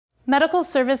medical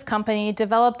service company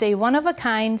developed a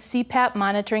one-of-a-kind CPAP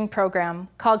monitoring program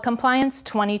called Compliance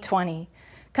 2020.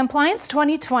 Compliance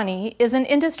 2020 is an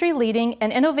industry-leading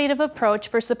and innovative approach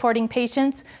for supporting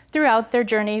patients throughout their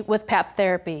journey with PAP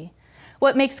therapy.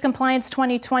 What makes Compliance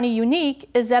 2020 unique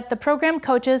is that the program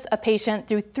coaches a patient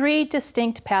through 3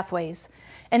 distinct pathways: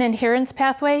 an adherence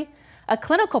pathway, a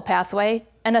clinical pathway,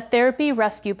 and a therapy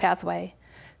rescue pathway.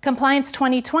 Compliance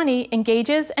 2020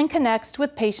 engages and connects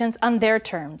with patients on their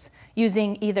terms,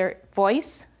 using either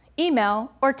voice,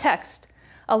 email, or text,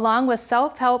 along with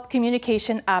self-help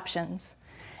communication options.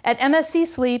 At MSC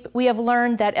Sleep, we have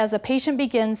learned that as a patient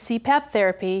begins CPAP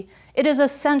therapy, it is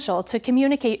essential to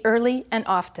communicate early and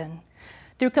often.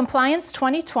 Through Compliance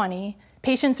 2020,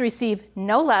 patients receive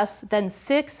no less than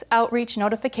 6 outreach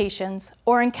notifications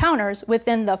or encounters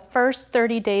within the first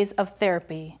 30 days of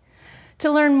therapy.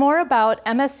 To learn more about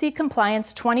MSC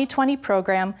Compliance 2020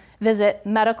 program, visit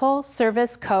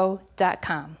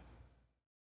medicalserviceco.com.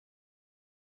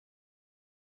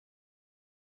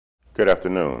 Good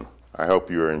afternoon. I hope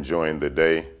you are enjoying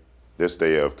this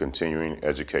day of continuing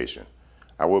education.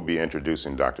 I will be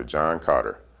introducing Dr. John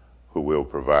Carter, who will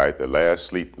provide the last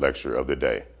sleep lecture of the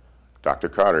day. Dr.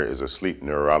 Carter is a sleep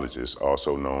neurologist,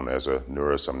 also known as a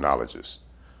neurosomnologist.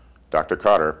 Dr.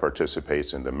 Carter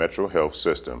participates in the MetroHealth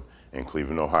system in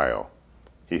Cleveland, Ohio.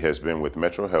 He has been with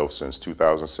MetroHealth since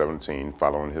 2017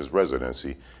 following his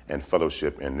residency and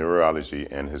fellowship in neurology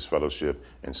and his fellowship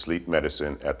in sleep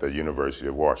medicine at the University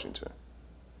of Washington.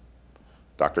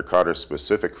 Dr. Carter's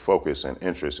specific focus and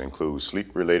interests include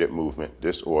sleep-related movement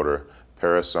disorder,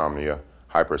 parasomnia,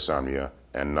 hypersomnia,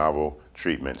 and novel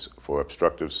treatments for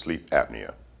obstructive sleep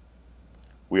apnea.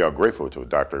 We are grateful to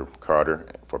Dr. Carter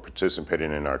for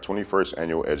participating in our 21st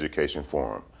Annual Education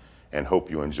Forum and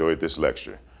hope you enjoyed this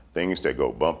lecture, Things That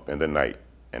Go Bump in the Night,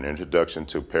 an introduction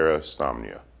to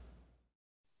parasomnia.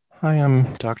 Hi,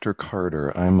 I'm Dr.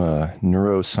 Carter. I'm a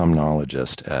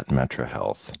neurosomnologist at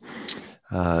MetroHealth.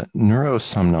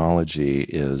 Neurosomnology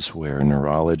is where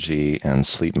neurology and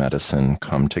sleep medicine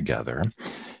come together.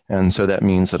 And so that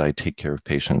means that I take care of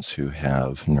patients who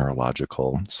have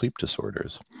neurological sleep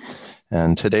disorders.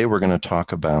 And today we're going to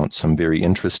talk about some very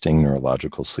interesting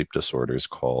neurological sleep disorders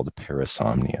called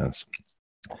parasomnias.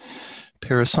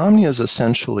 Parasomnias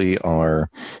essentially are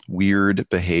weird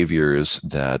behaviors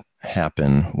that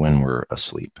happen when we're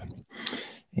asleep.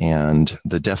 And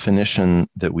the definition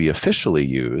that we officially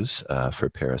use for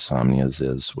parasomnias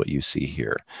is what you see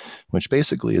here, which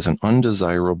basically is an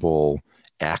undesirable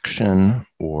action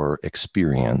or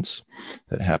experience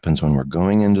that happens when we're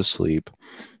going into sleep,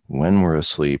 when we're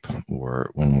asleep, or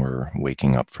when we're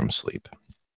waking up from sleep.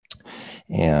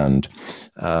 And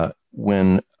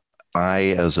when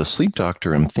I, as a sleep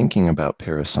doctor, am thinking about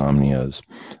parasomnias,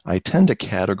 I tend to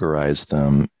categorize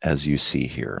them, as you see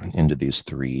here, into these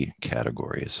 3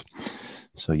 categories.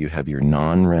 So you have your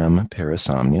non-REM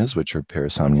parasomnias, which are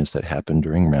parasomnias that happen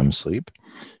during REM sleep,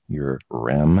 your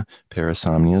REM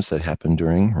parasomnias that happen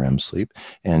during REM sleep,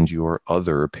 and your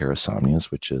other parasomnias,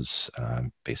 which is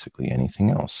basically anything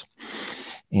else.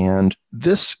 And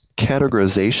this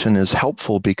categorization is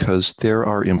helpful because there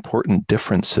are important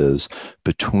differences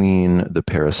between the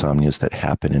parasomnias that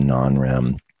happen in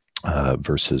non-REM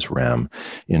versus REM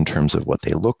in terms of what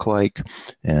they look like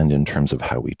and in terms of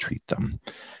how we treat them.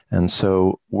 And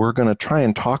so we're going to try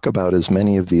and talk about as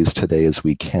many of these today as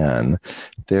we can.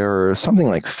 There are something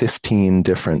like 15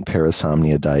 different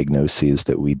parasomnia diagnoses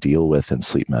that we deal with in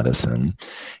sleep medicine.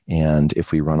 And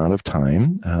if we run out of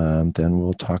time, then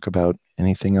we'll talk about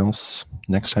anything else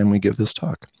next time we give this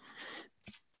talk.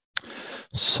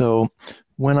 So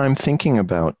when I'm thinking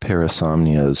about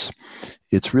parasomnias,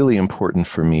 it's really important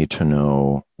for me to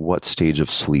know what stage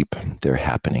of sleep they're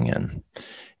happening in.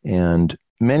 And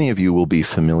many of you will be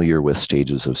familiar with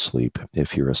stages of sleep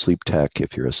if you're a sleep tech,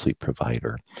 if you're a sleep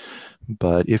provider.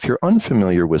 But if you're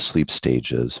unfamiliar with sleep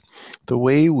stages, the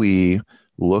way we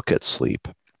look at sleep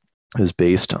is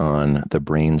based on the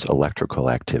brain's electrical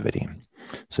activity.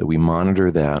 So we monitor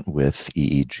that with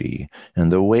EEG.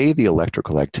 And the way the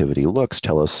electrical activity looks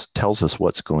tells us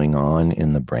what's going on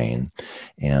in the brain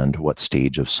and what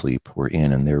stage of sleep we're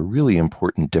in. And there are really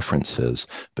important differences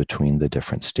between the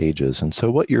different stages. And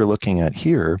so what you're looking at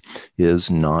here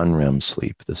is non-REM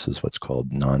sleep. This is what's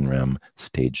called non-REM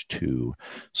stage 2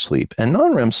 sleep. And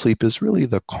non-REM sleep is really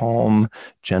the calm,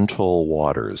 gentle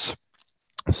waters.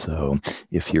 So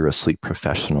if you're a sleep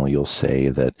professional, you'll say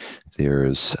that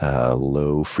there's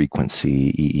low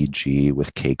frequency EEG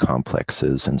with K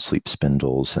complexes and sleep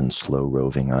spindles and slow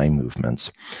roving eye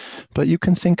movements. But you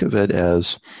can think of it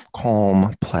as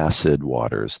calm, placid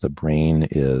waters. The brain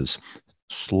is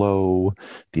slow,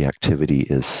 the activity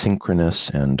is synchronous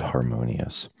and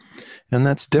harmonious. And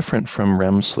that's different from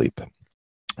REM sleep.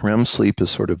 REM sleep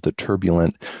is sort of the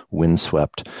turbulent,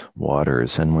 windswept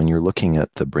waters. And when you're looking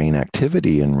at the brain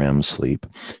activity in REM sleep,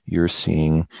 you're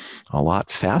seeing a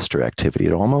lot faster activity.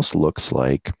 It almost looks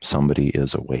like somebody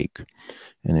is awake.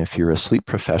 And if you're a sleep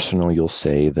professional, you'll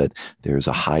say that there's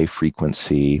a high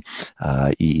frequency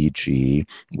EEG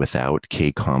without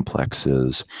K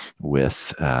complexes,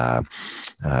 with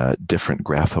different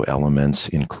grapho elements,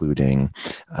 including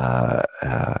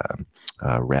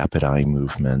rapid eye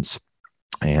movements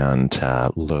and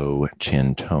low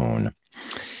chin tone.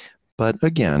 But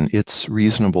again, it's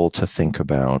reasonable to think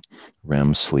about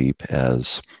REM sleep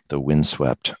as the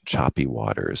windswept, choppy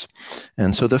waters.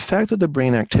 And so the fact that the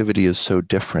brain activity is so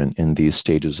different in these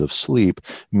stages of sleep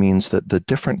means that the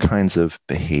different kinds of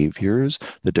behaviors,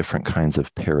 the different kinds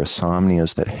of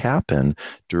parasomnias that happen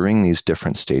during these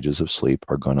different stages of sleep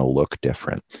are going to look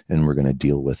different, and we're going to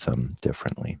deal with them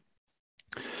differently.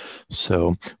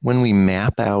 So when we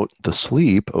map out the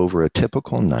sleep over a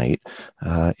typical night,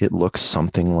 it looks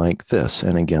something like this.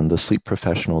 And again, the sleep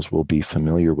professionals will be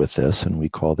familiar with this, and we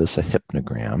call this a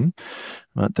hypnogram.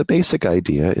 The basic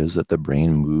idea is that the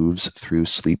brain moves through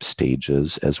sleep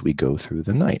stages as we go through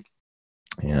the night.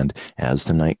 And as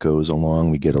the night goes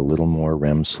along, we get a little more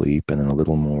REM sleep, and then a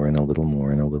little more, and a little more,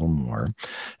 and a little more.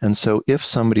 And so if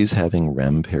somebody's having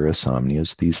REM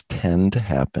parasomnias, these tend to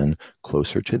happen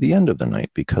closer to the end of the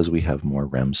night because we have more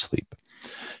REM sleep.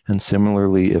 And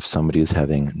similarly, if somebody is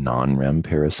having non-REM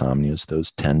parasomnias, those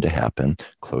tend to happen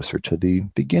closer to the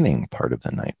beginning part of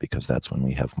the night because that's when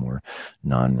we have more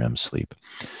non-REM sleep.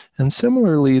 And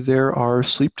similarly, there are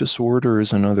sleep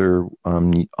disorders and other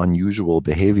unusual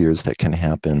behaviors that can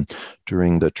happen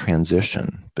during the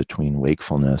transition between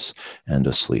wakefulness and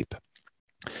asleep.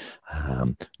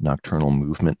 Nocturnal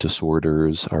movement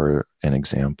disorders are an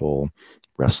example.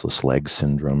 Restless leg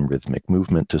syndrome, rhythmic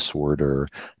movement disorder,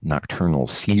 nocturnal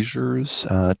seizures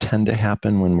tend to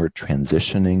happen when we're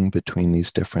transitioning between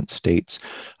these different states,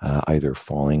 either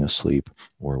falling asleep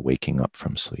or waking up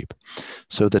from sleep.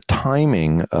 So the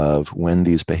timing of when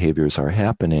these behaviors are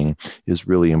happening is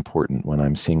really important. When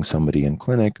I'm seeing somebody in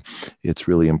clinic, it's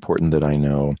really important that I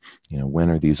know,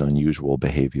 when are these unusual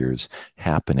behaviors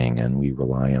happening, and we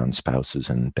rely on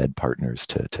spouses and bed partners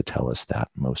to tell us that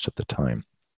most of the time.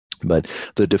 But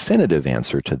the definitive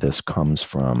answer to this comes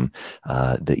from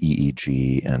the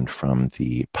EEG and from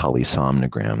the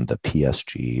polysomnogram, the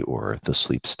PSG, or the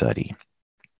sleep study.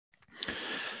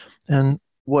 And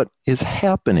what is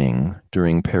happening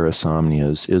during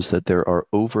parasomnias is that there are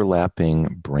overlapping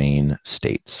brain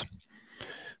states.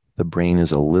 The brain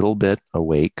is a little bit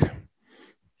awake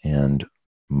and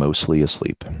mostly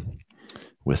asleep.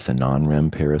 With the non-REM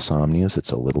parasomnias,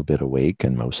 it's a little bit awake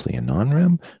and mostly in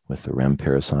non-REM. With the REM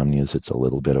parasomnias, it's a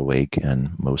little bit awake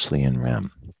and mostly in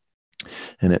REM.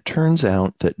 And it turns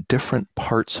out that different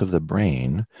parts of the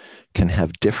brain can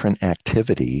have different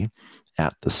activity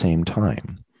at the same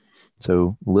time.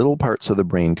 So little parts of the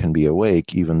brain can be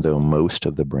awake even though most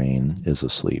of the brain is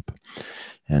asleep.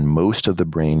 And most of the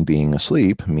brain being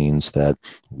asleep means that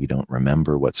we don't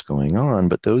remember what's going on,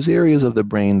 but those areas of the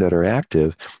brain that are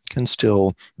active can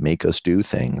still make us do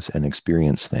things and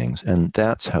experience things. And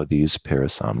that's how these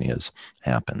parasomnias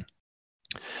happen.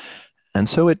 And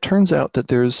so it turns out that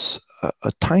there's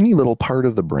a tiny little part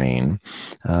of the brain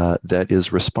that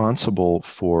is responsible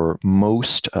for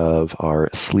most of our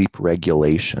sleep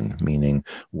regulation, meaning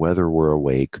whether we're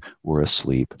awake or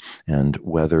asleep, and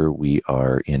whether we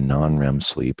are in non-REM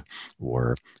sleep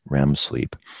or REM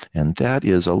sleep. And that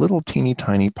is a little teeny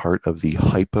tiny part of the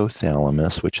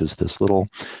hypothalamus, which is this little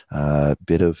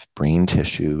bit of brain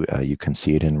tissue. You can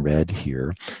see it in red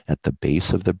here at the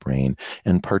base of the brain,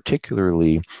 and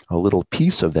particularly a little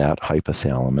piece of that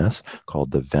hypothalamus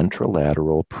called the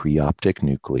ventrolateral preoptic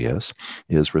nucleus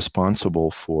is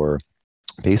responsible for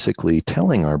basically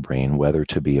telling our brain whether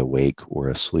to be awake or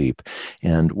asleep.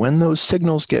 And when those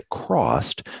signals get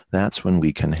crossed, that's when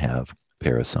we can have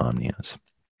parasomnias.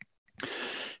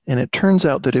 And it turns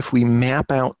out that if we map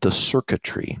out the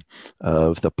circuitry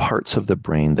of the parts of the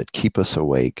brain that keep us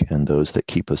awake and those that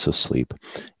keep us asleep,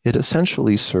 it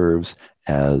essentially serves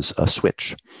as a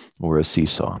switch or a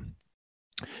seesaw.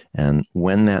 And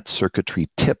when that circuitry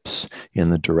tips in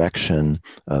the direction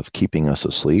of keeping us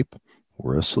asleep,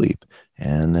 we're asleep.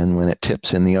 And then when it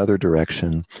tips in the other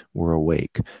direction, we're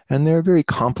awake. And there are very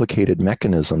complicated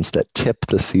mechanisms that tip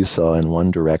the seesaw in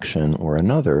one direction or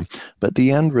another, but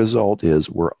the end result is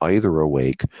we're either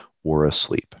awake or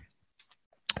asleep.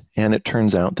 And it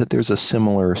turns out that there's a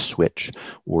similar switch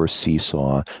or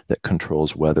seesaw that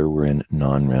controls whether we're in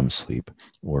non-REM sleep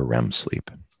or REM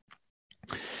sleep.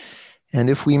 And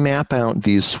if we map out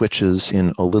these switches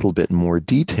in a little bit more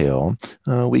detail,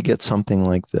 we get something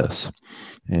like this.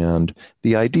 And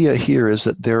the idea here is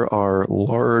that there are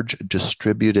large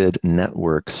distributed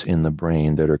networks in the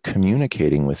brain that are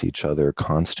communicating with each other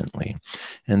constantly.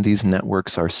 And these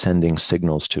networks are sending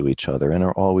signals to each other and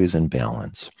are always in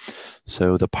balance.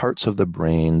 So the parts of the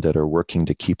brain that are working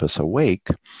to keep us awake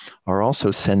are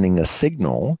also sending a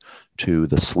signal to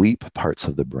the sleep parts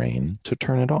of the brain to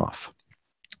turn it off.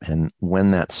 And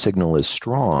when that signal is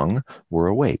strong, we're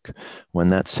awake. When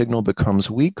that signal becomes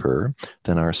weaker,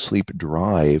 then our sleep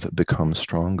drive becomes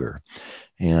stronger.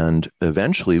 And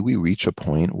eventually we reach a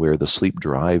point where the sleep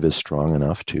drive is strong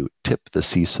enough to tip the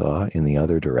seesaw in the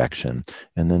other direction,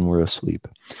 and then we're asleep.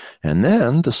 And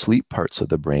then the sleep parts of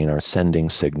the brain are sending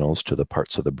signals to the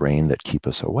parts of the brain that keep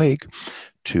us awake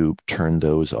to turn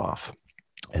those off.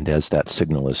 And as that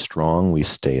signal is strong, we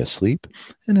stay asleep.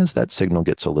 And as that signal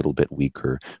gets a little bit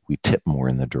weaker, we tip more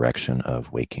in the direction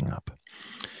of waking up.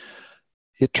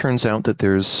 It turns out that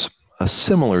there's a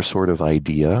similar sort of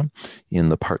idea in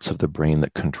the parts of the brain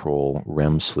that control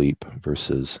REM sleep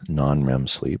versus non-REM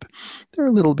sleep. They're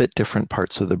a little bit different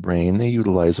parts of the brain. They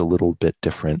utilize a little bit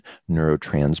different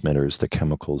neurotransmitters, the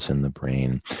chemicals in the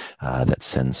brain that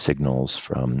send signals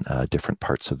from different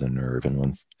parts of the nerve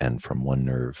and from one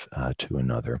nerve to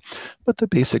another. But the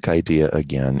basic idea,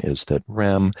 again, is that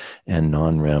REM and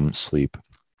non-REM sleep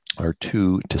are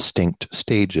two distinct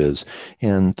stages,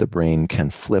 and the brain can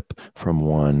flip from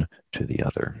one to the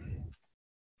other.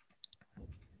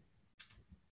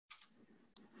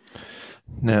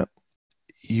 Now,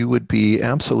 you would be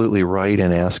absolutely right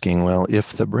in asking, well,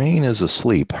 if the brain is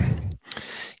asleep,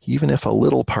 even if a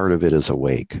little part of it is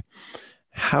awake,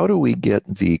 how do we get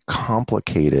the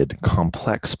complicated,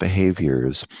 complex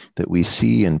behaviors that we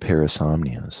see in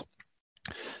parasomnias?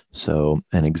 So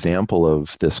an example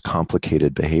of this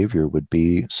complicated behavior would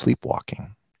be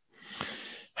sleepwalking.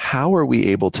 How are we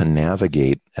able to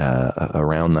navigate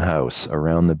around the house,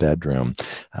 around the bedroom,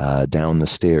 down the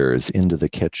stairs, into the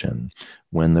kitchen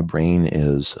when the brain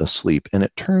is asleep? And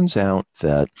it turns out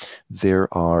that there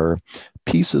are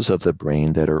pieces of the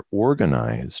brain that are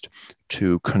organized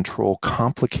to control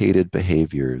complicated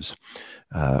behaviors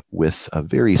with a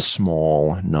very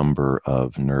small number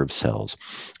of nerve cells.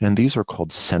 And these are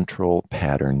called central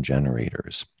pattern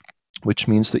generators, which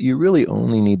means that you really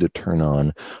only need to turn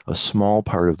on a small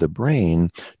part of the brain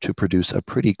to produce a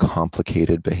pretty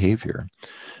complicated behavior.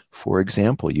 For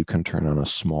example, you can turn on a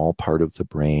small part of the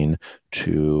brain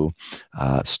to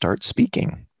start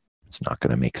speaking. It's not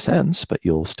going to make sense, but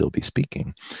you'll still be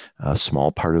speaking. A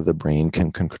small part of the brain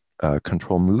can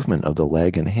control movement of the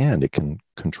leg and hand. It can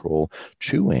control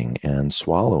chewing and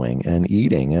swallowing and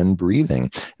eating and breathing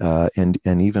and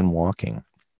even walking.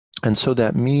 And so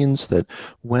that means that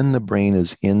when the brain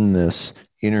is in this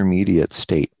intermediate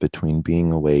state between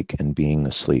being awake and being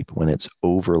asleep, when it's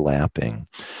overlapping,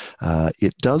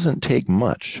 it doesn't take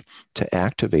much to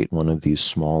activate one of these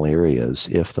small areas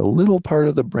if the little part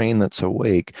of the brain that's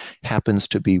awake happens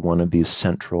to be one of these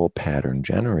central pattern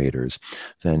generators.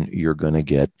 Then you're going to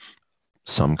get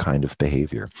some kind of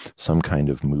behavior, some kind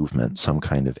of movement, some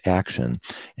kind of action,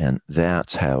 and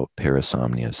that's how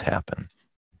parasomnias happen.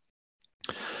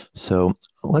 So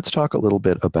let's talk a little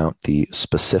bit about the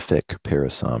specific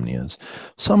parasomnias.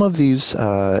 Some of these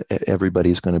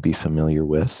everybody's going to be familiar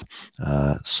with,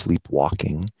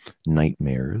 sleepwalking,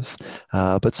 nightmares,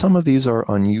 but some of these are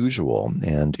unusual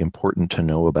and important to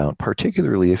know about,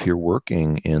 particularly if you're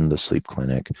working in the sleep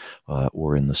clinic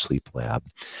or in the sleep lab.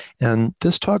 And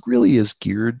this talk really is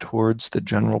geared towards the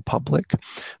general public,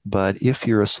 but if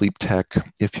you're a sleep tech,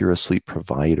 if you're a sleep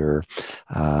provider,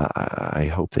 I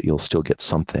hope that you'll still get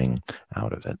something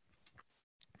out of it.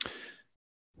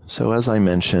 So as I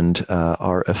mentioned,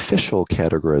 our official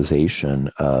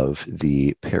categorization of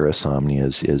the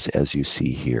parasomnias is as you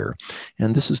see here.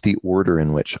 And this is the order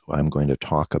in which I'm going to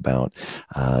talk about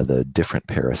the different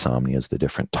parasomnias, the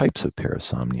different types of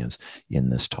parasomnias in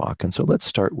this talk. And so let's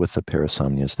start with the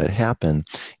parasomnias that happen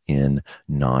in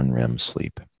non-REM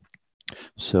sleep.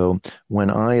 So when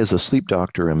I, as a sleep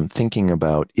doctor, am thinking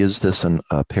about, is this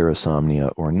a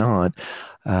parasomnia or not,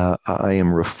 I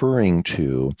am referring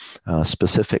to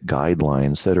specific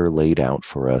guidelines that are laid out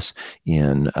for us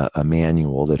in a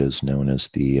manual that is known as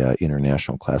the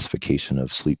International Classification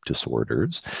of Sleep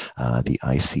Disorders, the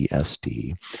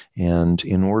ICSD. And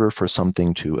in order for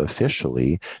something to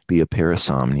officially be a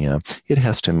parasomnia, it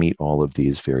has to meet all of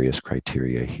these various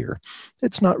criteria here.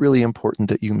 It's not really important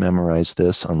that you memorize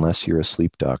this unless you're a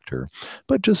sleep doctor,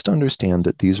 but just understand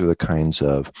that these are the kinds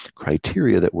of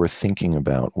criteria that we're thinking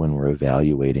about when we're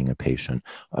evaluating a patient,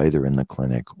 either in the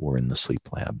clinic or in the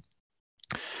sleep lab.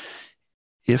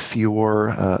 If you're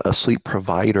a sleep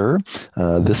provider,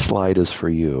 this slide is for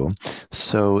you.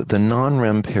 So the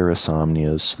non-REM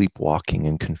parasomnias, sleepwalking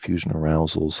and confusion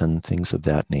arousals and things of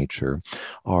that nature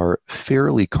are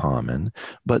fairly common,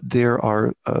 but there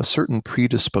are certain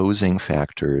predisposing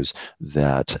factors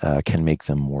that can make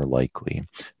them more likely.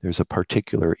 There's a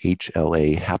particular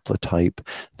HLA haplotype,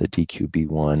 the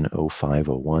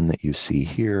DQB10501 that you see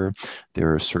here.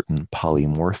 There are certain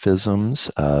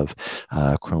polymorphisms of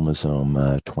chromosome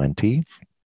 20.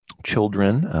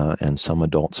 Children and some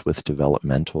adults with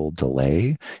developmental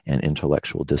delay and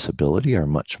intellectual disability are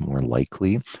much more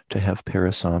likely to have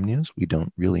parasomnias. We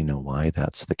don't really know why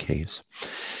that's the case.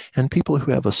 And people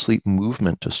who have a sleep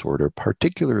movement disorder,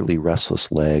 particularly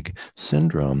restless leg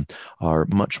syndrome, are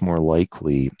much more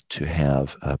likely to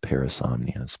have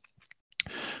parasomnias.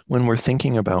 When we're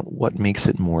thinking about what makes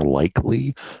it more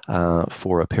likely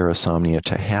for a parasomnia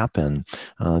to happen,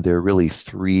 there are really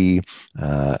three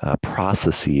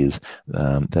processes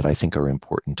that I think are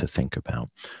important to think about.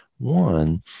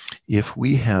 One, if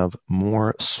we have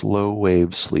more slow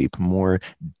wave sleep, more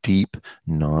deep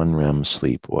non-REM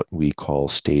sleep, what we call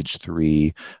stage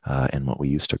 3 and what we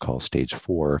used to call stage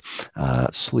 4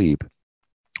 sleep,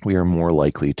 we are more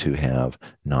likely to have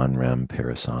non-REM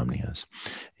parasomnias.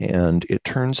 And it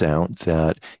turns out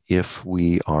that if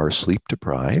we are sleep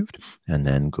deprived and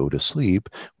then go to sleep,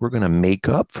 we're going to make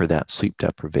up for that sleep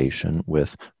deprivation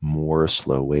with more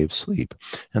slow wave sleep.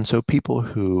 And so people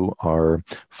who are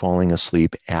falling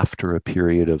asleep after a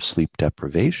period of sleep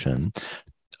deprivation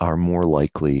are more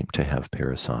likely to have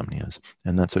parasomnias.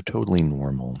 And that's a totally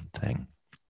normal thing.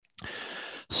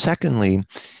 Secondly,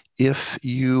 if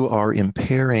you are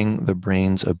impairing the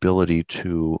brain's ability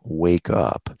to wake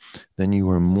up, then you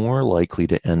are more likely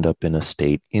to end up in a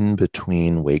state in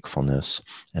between wakefulness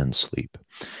and sleep.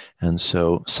 And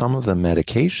so some of the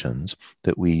medications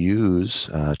that we use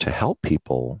to help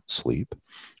people sleep,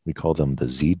 we call them the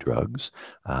Z drugs,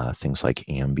 things like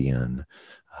Ambien,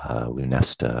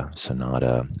 Lunesta,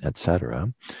 Sonata,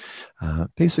 etc.,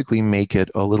 basically make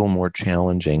it a little more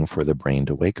challenging for the brain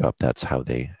to wake up. That's how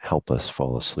they help us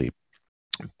fall asleep.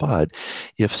 But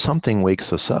if something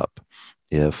wakes us up,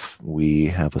 if we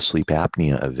have a sleep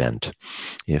apnea event,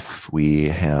 if we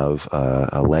have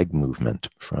a leg movement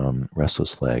from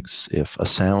restless legs, if a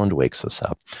sound wakes us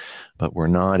up, but we're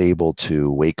not able to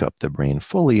wake up the brain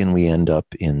fully and we end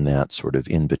up in that sort of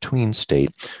in-between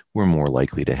state, we're more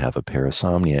likely to have a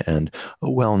parasomnia. And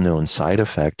a well-known side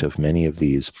effect of many of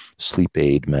these sleep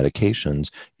aid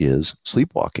medications is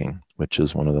sleepwalking, which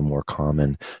is one of the more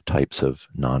common types of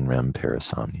non-REM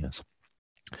parasomnias.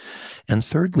 And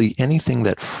thirdly, anything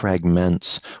that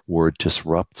fragments or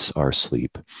disrupts our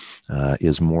sleep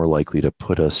is more likely to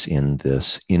put us in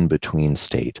this in-between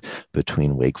state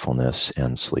between wakefulness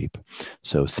and sleep.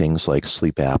 So things like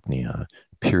sleep apnea,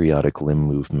 periodic limb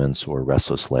movements or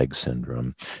restless leg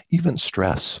syndrome, even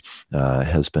stress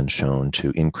has been shown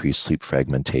to increase sleep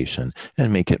fragmentation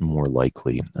and make it more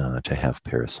likely to have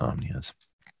parasomnias.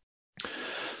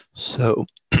 So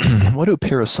what do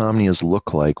parasomnias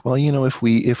look like? Well, you know, if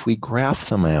we graph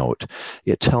them out,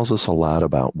 it tells us a lot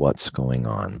about what's going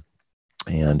on.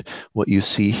 And what you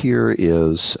see here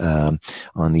is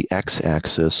on the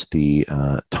x-axis, the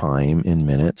time in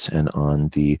minutes, and on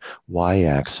the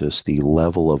y-axis, the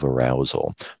level of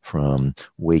arousal from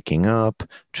waking up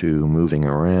to moving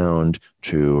around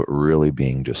to really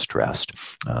being distressed,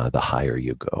 the higher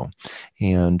you go.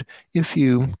 And if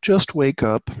you just wake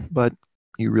up, but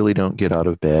you really don't get out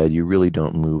of bed, you really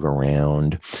don't move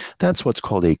around, that's what's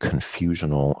called a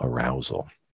confusional arousal.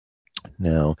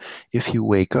 Now, if you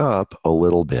wake up a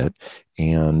little bit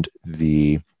and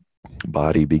the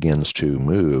body begins to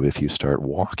move, if you start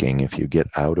walking, if you get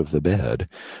out of the bed,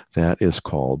 that is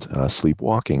called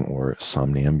sleepwalking or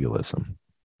somnambulism.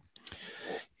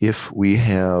 If we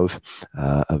have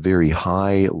a very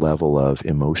high level of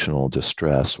emotional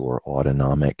distress or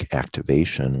autonomic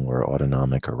activation or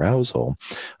autonomic arousal,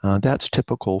 that's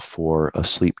typical for a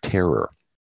sleep terror.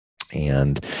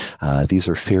 And these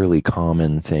are fairly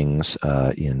common things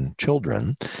in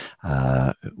children,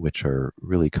 which are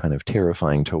really kind of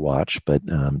terrifying to watch, but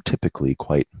typically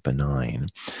quite benign.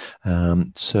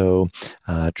 So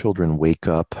children wake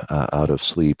up out of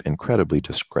sleep incredibly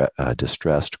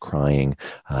distressed, crying,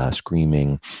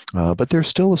 screaming, but they're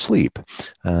still asleep.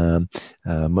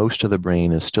 Most of the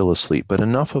brain is still asleep, but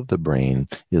enough of the brain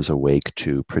is awake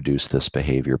to produce this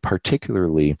behavior,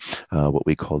 particularly what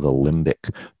we call the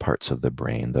limbic parts of the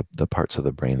brain, the parts of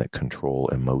the brain that control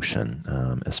emotion,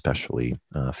 especially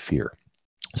fear.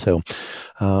 So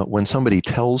when somebody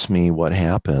tells me what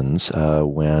happens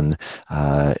when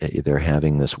they're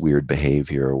having this weird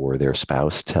behavior, or their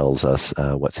spouse tells us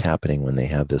what's happening when they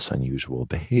have this unusual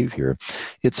behavior,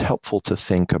 it's helpful to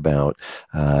think about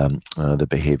the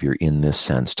behavior in this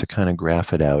sense, to kind of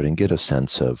graph it out and get a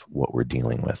sense of what we're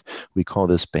dealing with. We call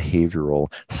this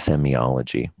behavioral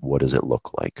semiology. What does it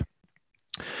look like?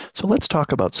 So let's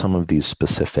talk about some of these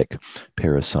specific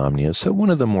parasomnias. So one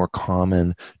of the more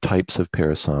common types of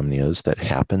parasomnias that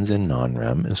happens in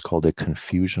non-REM is called a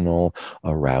confusional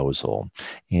arousal.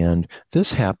 And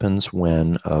this happens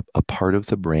when a part of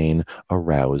the brain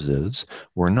arouses.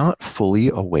 We're not fully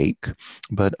awake,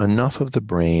 but enough of the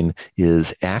brain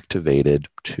is activated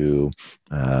to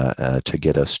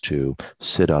get us to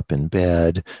sit up in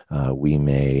bed. We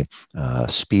may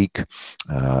speak.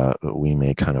 We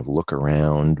may kind of look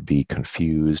around, be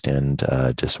confused and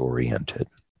disoriented.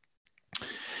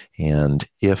 And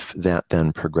if that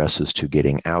then progresses to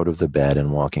getting out of the bed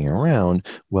and walking around,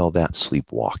 well, that's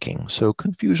sleepwalking. So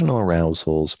confusional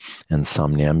arousals and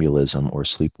somnambulism or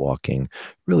sleepwalking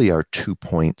really are 2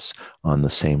 points on the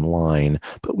same line,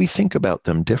 but we think about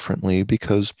them differently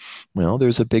because, well,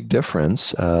 there's a big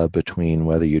difference between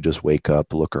whether you just wake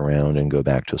up, look around, and go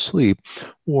back to sleep,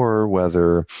 or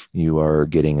whether you are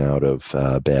getting out of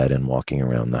bed and walking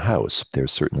around the house.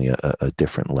 There's certainly a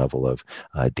different level of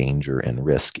danger and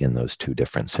risk in those two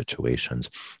different situations,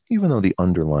 even though the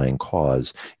underlying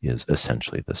cause is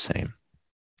essentially the same.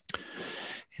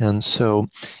 And so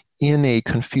in a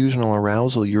confusional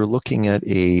arousal, you're looking at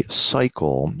a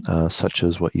cycle such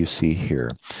as what you see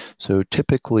here. So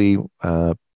typically,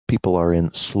 people are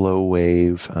in slow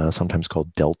wave, sometimes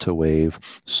called delta wave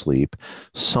sleep.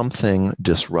 Something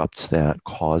disrupts that,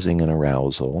 causing an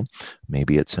arousal.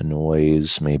 Maybe it's a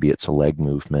noise, maybe it's a leg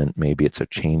movement, maybe it's a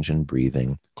change in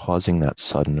breathing, causing that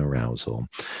sudden arousal.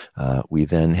 We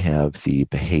then have the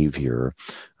behavior,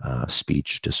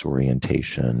 speech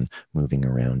disorientation, moving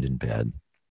around in bed.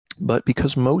 But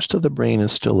because most of the brain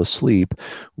is still asleep,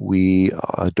 we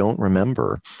don't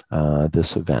remember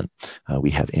this event. We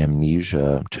have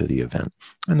amnesia to the event,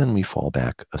 and then we fall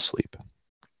back asleep.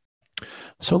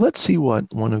 So let's see what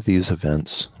one of these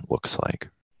events looks like.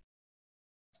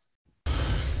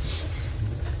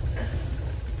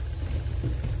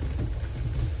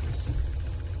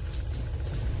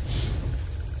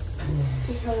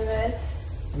 You come to bed?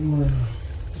 Hmm?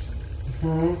 Come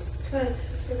on,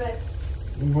 let's go to bed.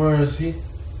 Where is he?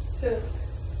 Who?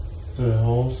 The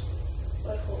holes.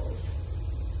 What holes?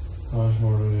 How much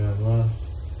more do we have left?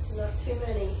 Not too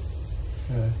many.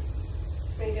 Okay.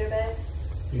 Ready to go to bed?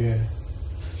 Yeah.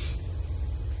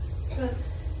 Come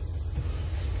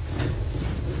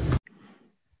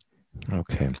on.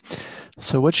 Okay.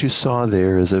 So what you saw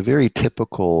there is a very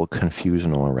typical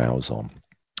confusional arousal.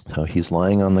 So he's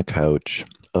lying on the couch,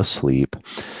 asleep.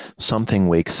 Something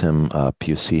wakes him up.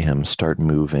 You see him start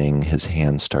moving. His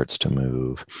hand starts to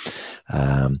move.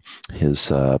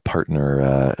 His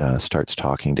partner starts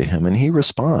talking to him, and he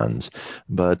responds.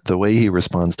 But the way he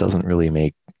responds doesn't really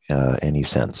make any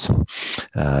sense.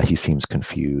 He seems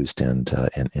confused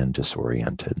and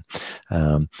disoriented.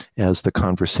 As the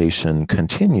conversation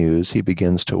continues, he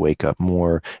begins to wake up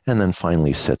more and then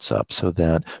finally sits up. So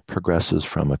that progresses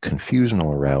from a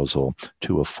confusional arousal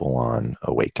to a full-on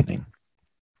awakening.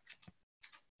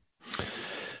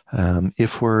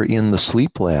 If we're in the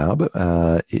sleep lab,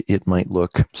 it might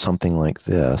look something like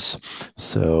this.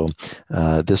 So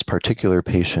this particular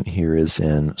patient here is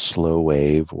in slow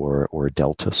wave or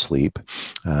delta sleep.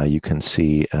 You can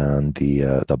see on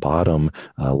the bottom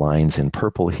lines in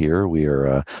purple here, we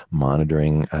are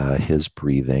monitoring his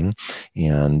breathing.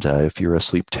 And if you're a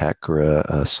sleep tech or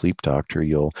a sleep doctor,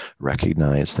 you'll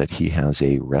recognize that he has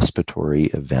a respiratory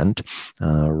event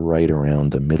right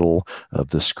around the middle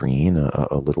of the screen,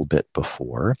 a little bit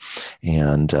before,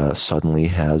 and suddenly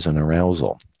has an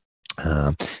arousal.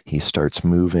 he starts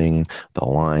moving, the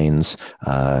lines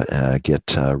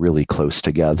get really close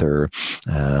together.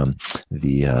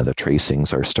 The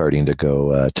tracings are starting to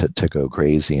go go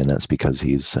crazy, and that's because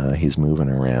he's moving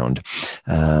around.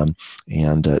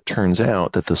 And it turns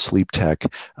out that the sleep tech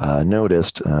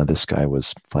noticed this guy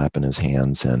was flapping his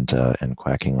hands and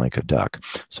quacking like a duck.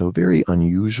 So very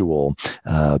unusual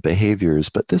behaviors,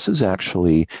 but this is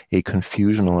actually a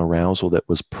confusional arousal that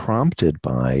was prompted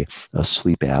by a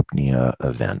sleep apnea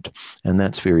event. And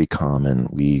that's very common.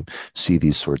 We see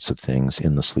these sorts of things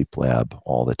in the sleep lab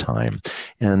all the time.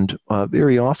 And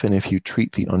very often, if you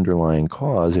treat the underlying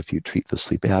cause, if you treat the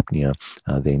sleep apnea,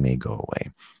 they may go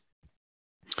away.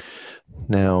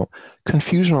 Now,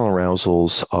 confusional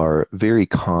arousals are very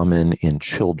common in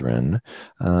children.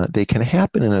 They can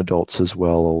happen in adults as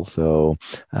well, although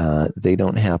they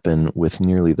don't happen with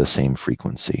nearly the same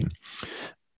frequency.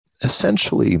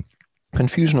 Essentially,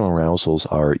 confusional arousals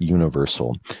are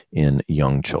universal in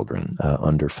young children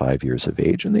under 5 years of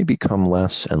age, and they become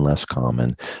less and less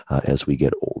common as we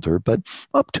get older. But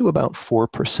up to about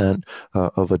 4%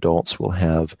 of adults will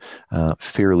have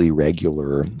fairly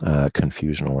regular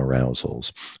confusional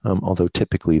arousals, although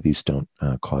typically these don't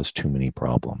cause too many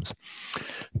problems.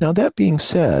 Now, that being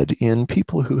said, in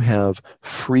people who have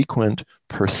frequent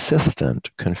persistent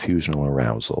confusional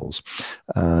arousals,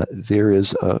 there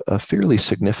is a fairly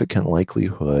significant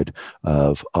likelihood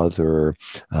of other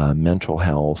mental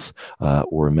health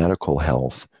or medical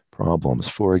health problems.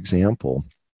 For example,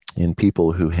 in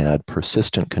people who had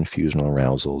persistent confusional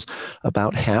arousals,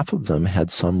 about half of them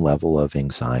had some level of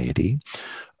anxiety.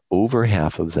 Over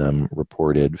half of them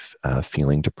reported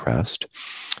feeling depressed.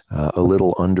 A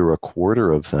little under a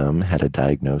quarter of them had a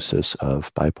diagnosis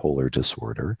of bipolar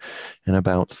disorder, and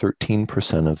about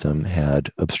 13% of them had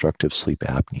obstructive sleep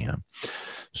apnea.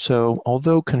 So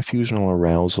although confusional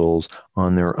arousals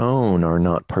on their own are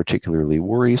not particularly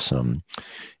worrisome,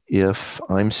 if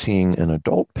I'm seeing an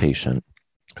adult patient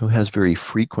who has very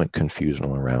frequent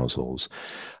confusional arousals,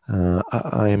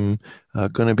 I'm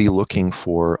going to be looking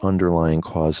for underlying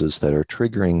causes that are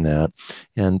triggering that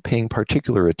and paying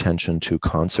particular attention to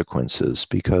consequences,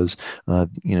 because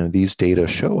these data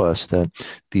show us that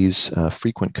these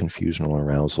frequent confusional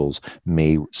arousals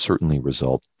may certainly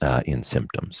result in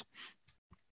symptoms.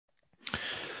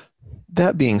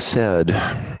 That being said,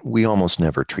 we almost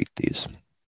never treat these.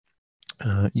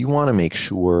 You want to make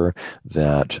sure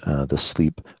that the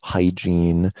sleep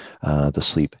hygiene, the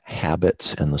sleep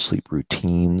habits, and the sleep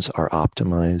routines are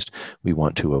optimized. We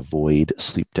want to avoid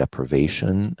sleep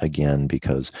deprivation, again,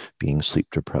 because being sleep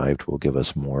deprived will give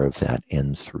us more of that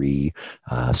N3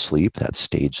 sleep, that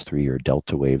stage 3 or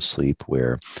delta wave sleep,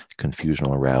 where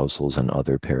confusional arousals and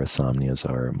other parasomnias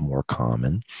are more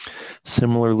common.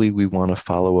 Similarly, we want to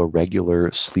follow a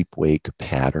regular sleep-wake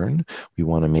pattern. We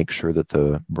want to make sure that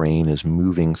the brain is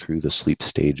moving through the sleep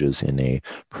stages in a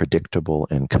predictable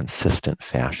and consistent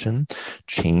fashion.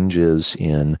 Changes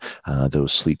in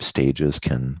those sleep stages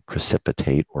can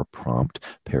precipitate or prompt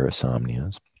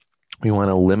parasomnias. We want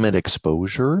to limit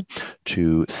exposure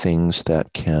to things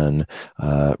that can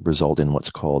result in what's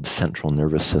called central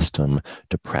nervous system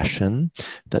depression.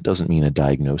 That doesn't mean a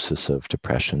diagnosis of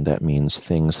depression. That means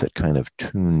things that kind of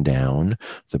tune down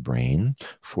the brain.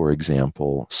 For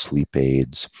example, sleep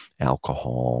aids,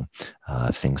 alcohol,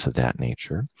 things of that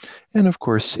nature. And of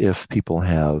course, if people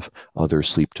have other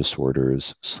sleep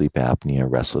disorders, sleep apnea,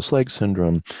 restless leg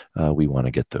syndrome, we want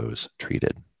to get those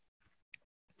treated.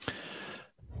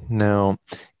 Now,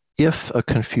 if a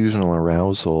confusional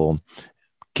arousal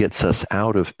gets us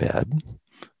out of bed,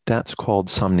 that's called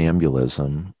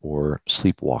somnambulism or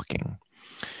sleepwalking.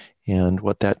 And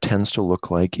what that tends to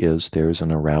look like is there's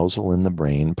an arousal in the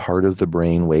brain. Part of the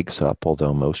brain wakes up,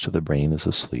 although most of the brain is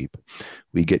asleep.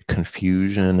 We get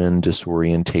confusion and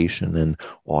disorientation and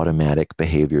automatic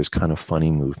behaviors, kind of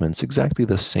funny movements, exactly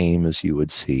the same as you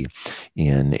would see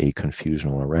in a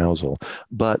confusional arousal.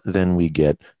 But then we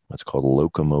get what's called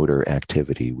locomotor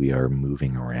activity. We are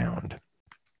moving around.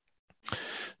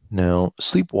 Now,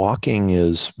 sleepwalking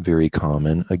is very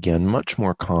common, again, much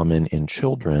more common in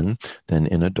children than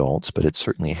in adults, but it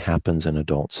certainly happens in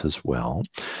adults as well.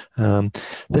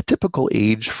 The typical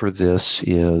age for this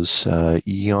is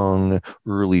young,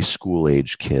 early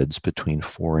school-age kids between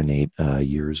 4 and 8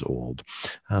 years old.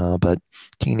 But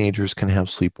teenagers can have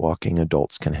sleepwalking,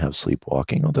 adults can have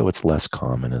sleepwalking, although it's less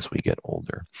common as we get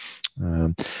older.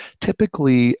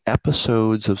 Typically,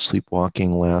 episodes of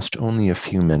sleepwalking last only a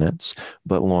few minutes,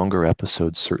 but longer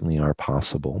episodes certainly are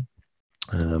possible.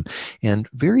 And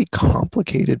very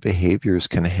complicated behaviors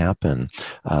can happen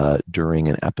during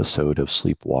an episode of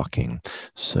sleepwalking.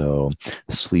 So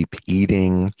sleep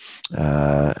eating,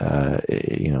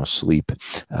 sleep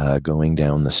going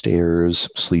down the stairs,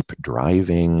 sleep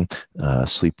driving,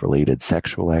 sleep-related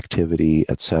sexual activity,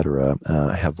 etc.,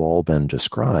 have all been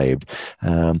described.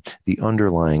 The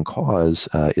underlying cause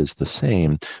is the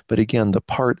same, but again, the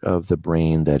part of the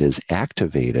brain that is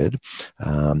activated,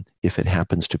 if it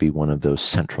happens to be one of those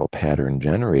central pattern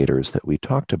generators that we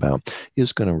talked about,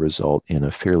 is going to result in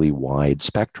a fairly wide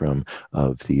spectrum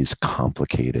of these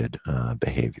complicated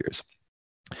behaviors.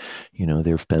 You know,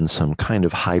 there have been some kind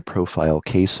of high-profile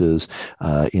cases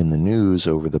in the news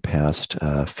over the past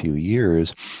few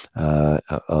years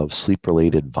of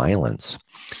sleep-related violence.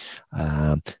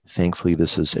 Thankfully,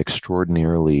 this is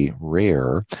extraordinarily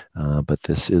rare, but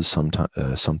this is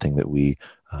something that we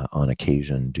on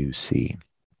occasion do see.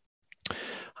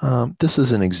 This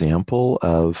is an example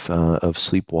of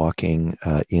sleepwalking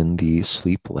in the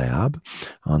sleep lab.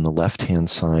 On the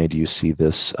left-hand side, you see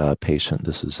this patient.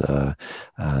 This is a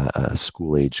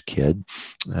school-age kid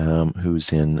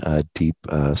who's in deep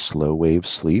slow-wave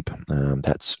sleep.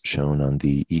 That's shown on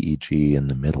the EEG in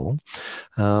the middle.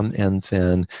 And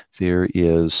then there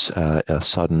is a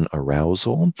sudden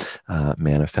arousal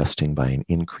manifesting by an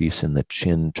increase in the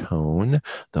chin tone,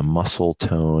 the muscle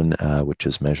tone, which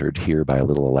is measured here by a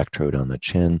little electrode on the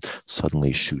chin,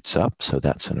 suddenly shoots up, so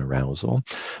that's an arousal.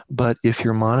 But if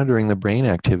you're monitoring the brain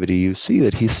activity, you see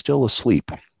that he's still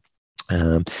asleep.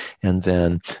 And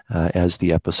then as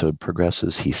the episode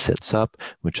progresses, he sits up,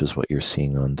 which is what you're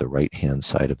seeing on the right-hand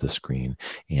side of the screen,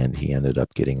 and he ended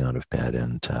up getting out of bed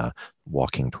and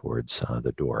walking towards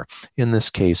the door. In this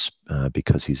case,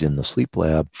 because he's in the sleep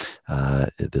lab,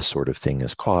 this sort of thing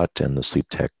is caught, and the sleep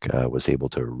tech was able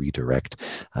to redirect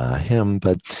him.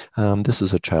 But this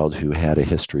is a child who had a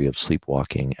history of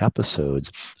sleepwalking episodes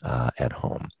at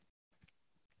home.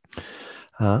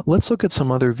 Let's look at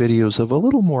some other videos of a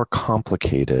little more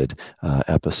complicated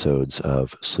episodes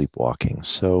of sleepwalking.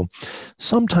 So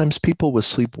sometimes people with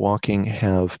sleepwalking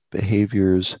have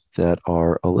behaviors that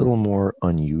are a little more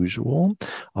unusual,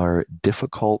 are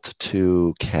difficult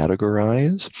to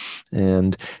categorize.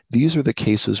 And these are the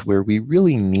cases where we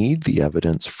really need the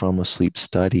evidence from a sleep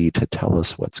study to tell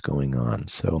us what's going on.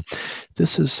 So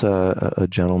this is a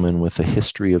gentleman with a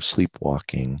history of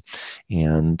sleepwalking.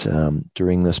 And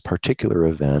during this particular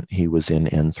event, he was in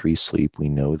N3 sleep. We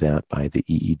know that by the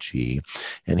EEG.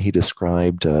 And he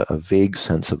described a vague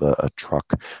sense of a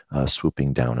truck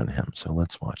swooping down on him. So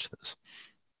let's watch this.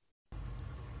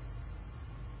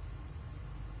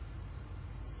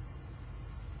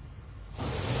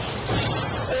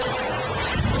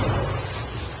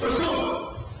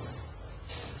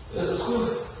 Let's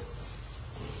go.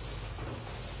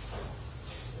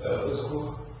 Let's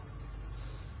go.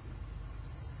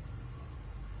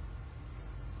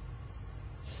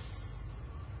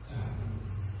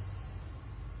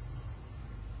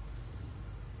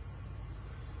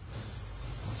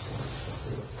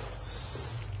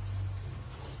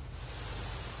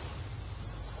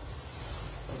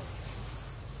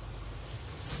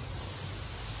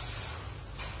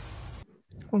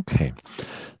 Okay,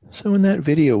 so in that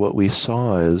video, what we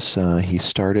saw is he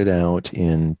started out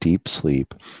in deep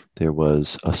sleep. There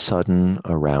was a sudden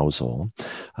arousal,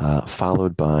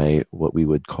 followed by what we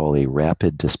would call a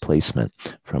rapid displacement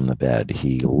from the bed.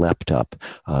 He leapt up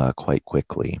quite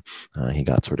quickly. He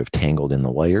got sort of tangled in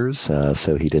the wires,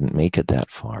 so he didn't make it that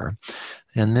far.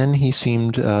 And then he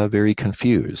seemed very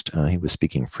confused. He was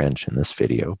speaking French in this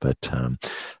video, but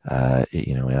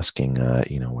asking,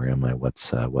 where am I?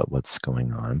 What's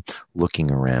going on? Looking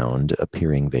around,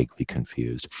 appearing vaguely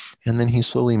confused. And then he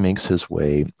slowly makes his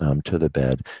way to the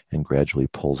bed and gradually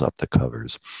pulls up the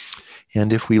covers.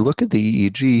 And if we look at the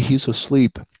EEG, he's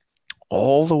asleep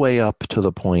all the way up to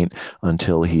the point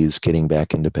until he's getting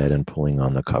back into bed and pulling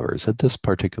on the covers. At this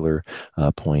particular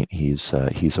point, he's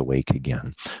awake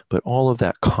again. But all of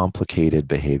that complicated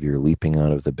behavior, leaping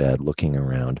out of the bed, looking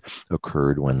around,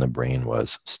 occurred when the brain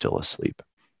was still asleep.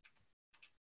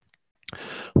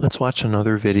 Let's watch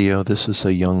another video. This is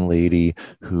a young lady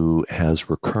who has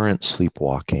recurrent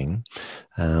sleepwalking.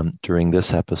 During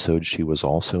this episode, she was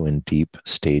also in deep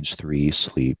stage 3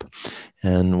 sleep.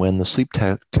 And when the sleep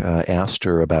tech asked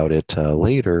her about it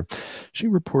later, she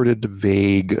reported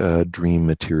vague dream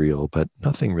material, but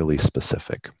nothing really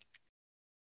specific.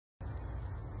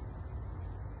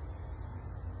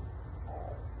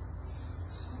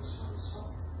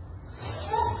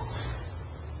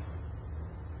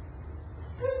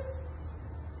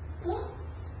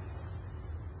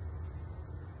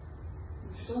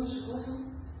 Putain, c'est quoi ça?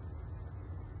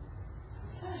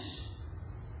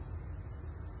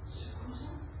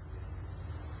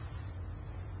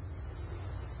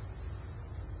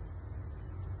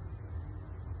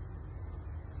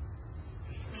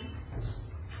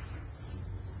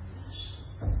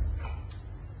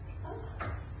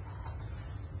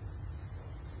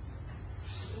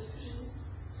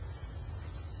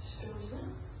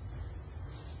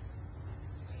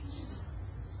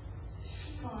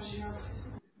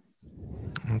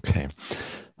 Okay,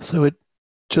 so it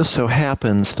just so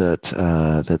happens that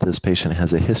that this patient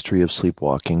has a history of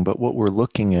sleepwalking, but what we're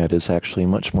looking at is actually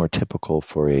much more typical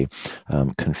for a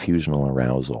confusional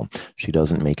arousal. She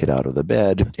doesn't make it out of the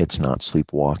bed. It's not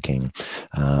sleepwalking,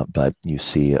 but you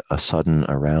see a sudden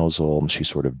arousal. She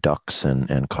sort of ducks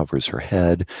and covers her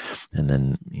head, and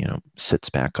then sits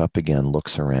back up again,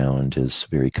 looks around, is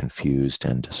very confused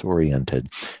and disoriented.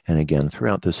 And again,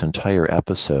 throughout this entire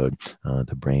episode,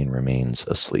 the brain remains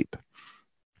asleep.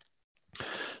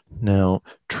 Now,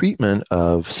 treatment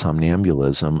of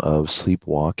somnambulism, of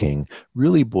sleepwalking,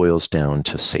 really boils down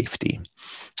to safety.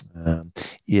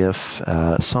 If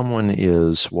someone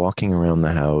is walking around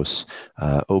the house,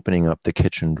 opening up the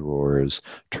kitchen drawers,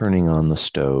 turning on the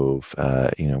stove,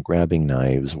 grabbing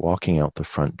knives, walking out the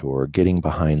front door, getting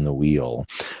behind the wheel,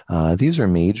 these are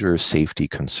major safety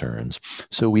concerns.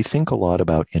 So we think a lot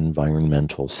about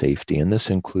environmental safety, and this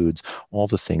includes all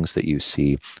the things that you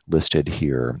see listed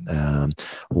here.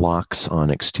 Locks on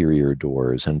exterior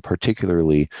doors, and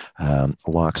particularly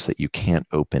locks that you can't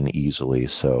open easily,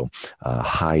 so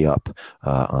high up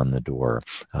on the door,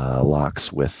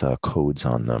 locks with codes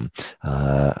on them,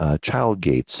 child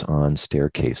gates on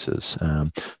staircases.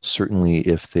 Certainly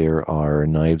if there are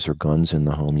knives or guns in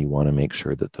the home, you want to make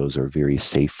sure that those are very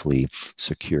safely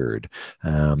secured.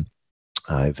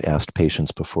 I've asked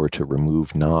patients before to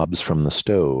remove knobs from the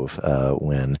stove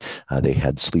when they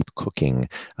had sleep cooking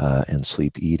and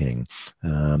sleep eating.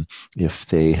 If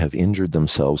they have injured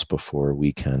themselves before,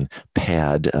 we can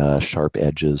pad sharp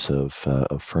edges of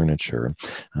furniture.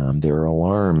 There are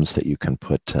alarms that you can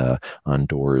put on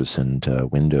doors and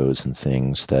windows and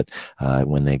things that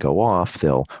when they go off,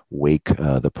 they'll wake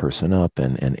the person up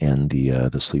and end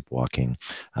the sleepwalking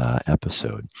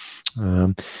episode.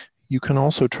 You can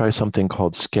also try something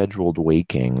called scheduled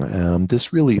waking.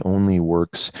 This really only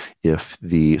works if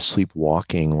the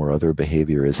sleepwalking or other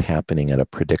behavior is happening at a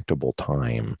predictable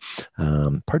time,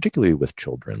 particularly with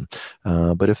children.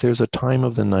 But if there's a time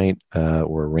of the night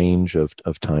or a range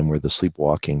of time where the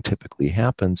sleepwalking typically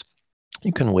happens,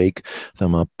 you can wake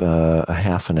them up a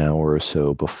half an hour or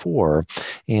so before,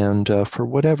 and for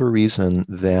whatever reason,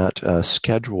 that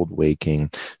scheduled waking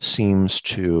seems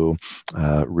to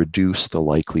reduce the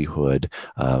likelihood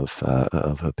of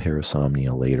a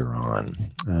parasomnia later on.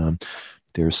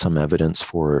 There's some evidence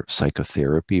for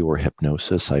psychotherapy or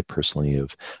hypnosis. I personally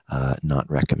have not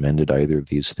recommended either of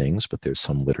these things, but there's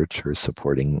some literature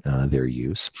supporting their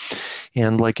use.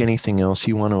 And like anything else,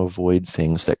 you want to avoid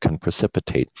things that can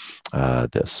precipitate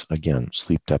this. Again,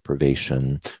 sleep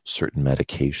deprivation, certain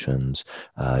medications,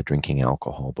 drinking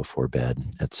alcohol before bed,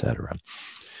 etc.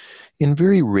 In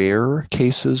very rare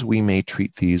cases, we may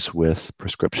treat these with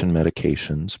prescription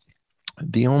medications.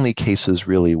 The only cases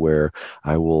really where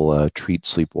I will treat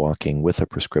sleepwalking with a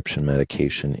prescription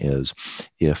medication is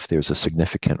if there's a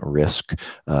significant risk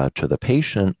to the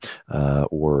patient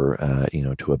or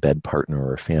to a bed partner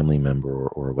or a family member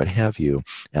or what have you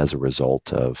as a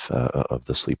result of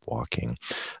the sleepwalking.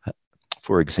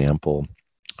 For example,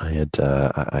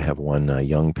 I have one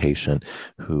young patient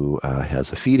who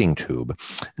has a feeding tube,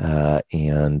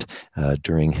 and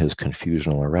during his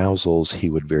confusional arousals, he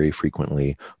would very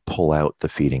frequently pull out the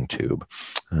feeding tube.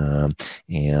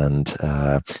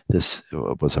 This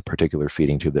was a particular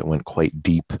feeding tube that went quite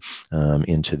deep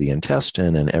into the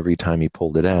intestine, and every time he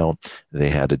pulled it out,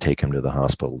 they had to take him to the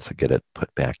hospital to get it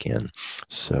put back in.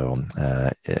 So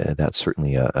that's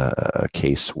certainly a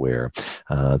case where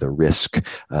the risk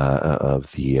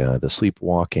of the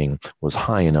sleepwalking was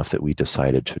high enough that we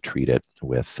decided to treat it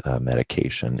with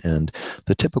medication. And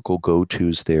the typical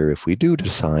go-tos there, if we do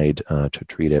decide to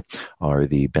treat it, are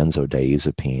the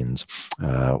benzodiazepines,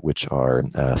 which are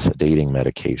sedating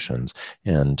medications,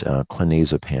 and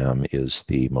clonazepam is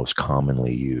the most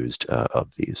commonly used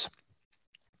of these.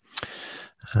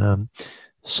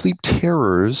 Sleep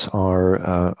terrors are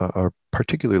a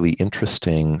particularly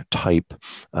interesting type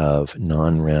of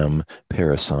non-REM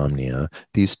parasomnia.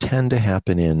 These tend to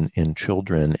happen in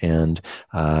children, and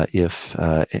if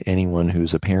anyone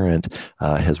who's a parent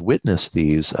has witnessed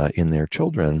these in their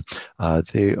children,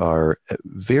 they are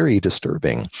very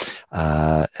disturbing,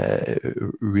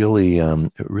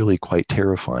 really quite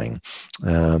terrifying.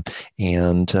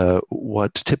 And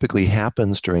what typically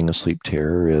happens during a sleep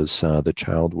terror is the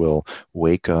child will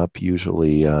wake up,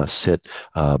 usually sit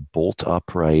bolt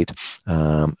upright.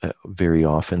 Very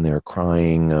often they're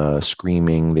crying,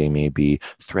 screaming. They may be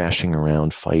thrashing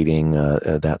around, fighting,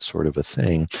 that sort of a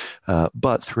thing.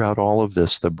 But throughout all of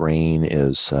this, the brain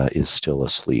is still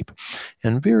asleep.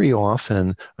 And very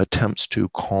often attempts to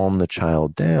calm the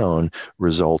child down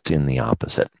result in the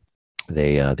opposite.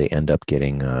 they end up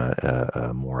getting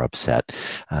more upset,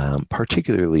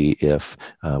 particularly if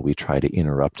we try to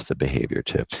interrupt the behavior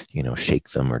to, shake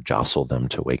them or jostle them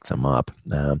to wake them up.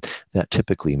 That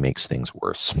typically makes things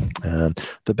worse.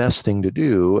 The best thing to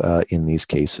do in these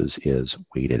cases is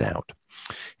wait it out.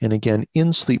 And again,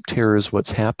 in sleep terrors,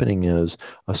 what's happening is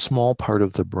a small part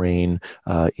of the brain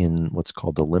in what's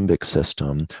called the limbic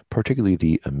system, particularly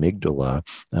the amygdala,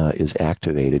 is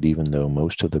activated even though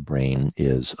most of the brain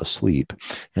is asleep.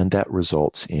 And that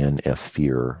results in a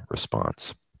fear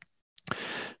response.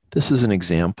 This is an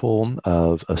example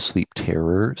of a sleep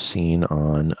terror seen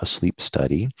on a sleep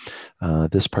study.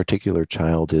 This particular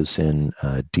child is in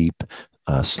deep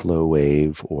slow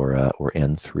wave or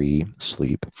N3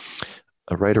 sleep.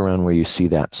 Right around where you see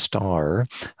that star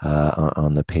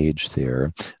on the page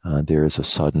there, there is a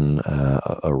sudden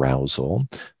arousal,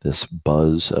 this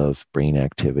buzz of brain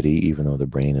activity, even though the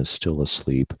brain is still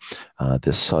asleep,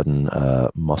 this sudden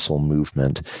muscle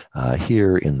movement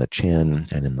here in the chin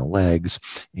and in the legs,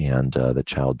 and the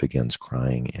child begins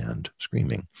crying and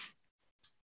screaming.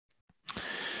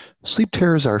 Sleep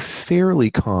terrors are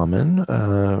fairly common.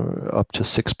 Up to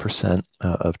 6%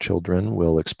 of children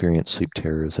will experience sleep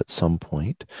terrors at some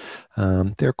point.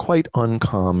 They're quite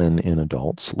uncommon in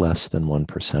adults, less than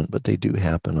 1%, but they do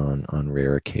happen on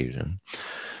rare occasion.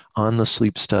 On the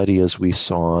sleep study, as we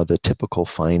saw, the typical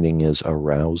finding is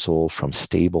arousal from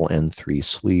stable N3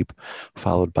 sleep,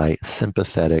 followed by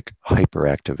sympathetic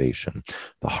hyperactivation.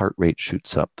 The heart rate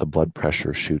shoots up, the blood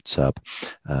pressure shoots up,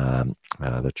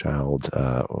 the child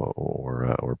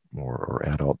or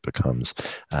adult becomes,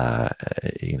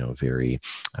 very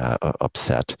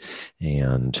upset,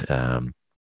 and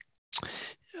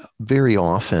very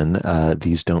often,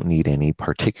 these don't need any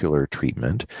particular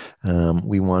treatment.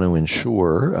 We want to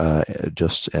ensure,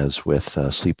 just as with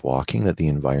sleepwalking, that the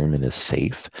environment is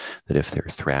safe, that if they're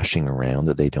thrashing around,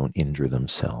 that they don't injure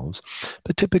themselves.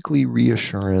 But typically,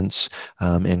 reassurance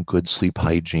and good sleep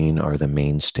hygiene are the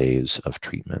mainstays of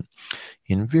treatment.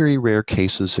 In very rare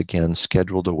cases, again,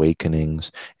 scheduled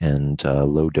awakenings and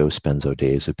low-dose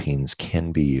benzodiazepines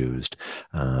can be used,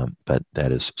 but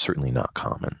that is certainly not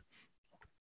common.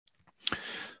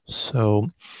 So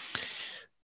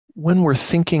when we're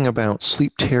thinking about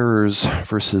sleep terrors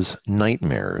versus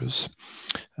nightmares,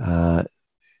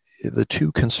 the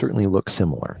two can certainly look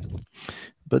similar.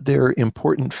 But there are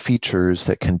important features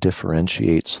that can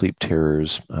differentiate sleep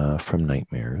terrors from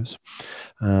nightmares,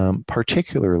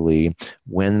 particularly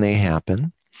when they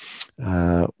happen,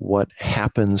 what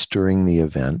happens during the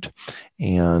event,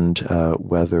 and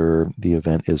whether the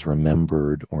event is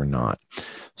remembered or not.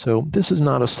 So this is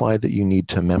not a slide that you need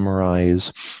to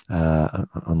memorize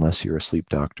unless you're a sleep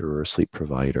doctor or a sleep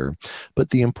provider.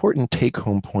 But the important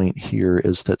take-home point here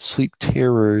is that sleep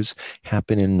terrors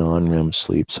happen in non-REM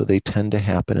sleep, so they tend to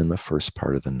happen in the first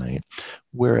part of the night,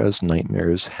 whereas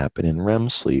nightmares happen in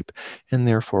REM sleep and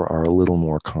therefore are a little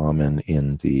more common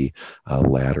in the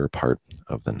latter part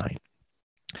of the night.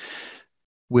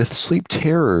 With sleep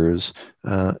terrors,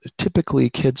 typically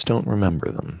kids don't remember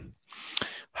them.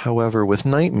 However, with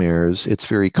nightmares, it's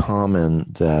very common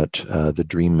that the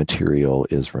dream material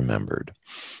is remembered.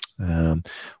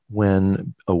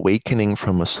 When awakening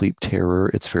from a sleep terror,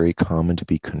 it's very common to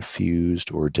be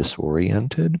confused or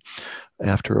disoriented.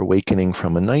 After awakening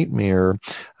from a nightmare,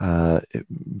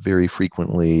 very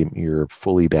frequently you're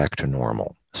fully back to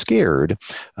normal. Scared,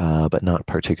 but not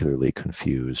particularly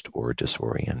confused or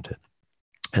disoriented.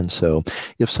 And so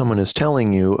if someone is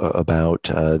telling you about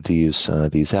these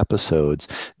episodes,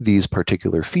 these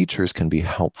particular features can be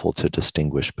helpful to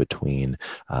distinguish between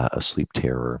a sleep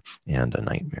terror and a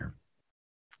nightmare.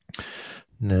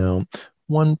 Now,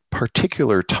 one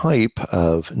particular type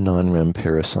of non-REM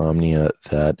parasomnia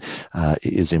that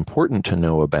is important to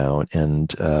know about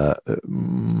and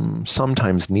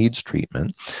sometimes needs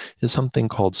treatment is something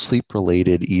called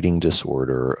sleep-related eating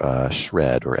disorder,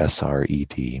 SRED or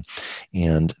SRED.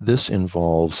 And this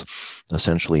involves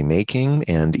essentially making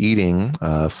and eating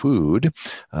food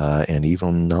and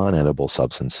even non-edible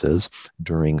substances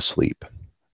during sleep.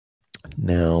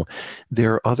 Now,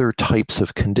 there are other types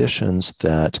of conditions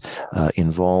that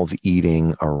involve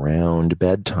eating around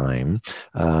bedtime,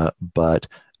 but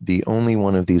the only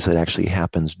one of these that actually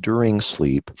happens during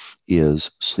sleep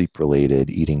is sleep-related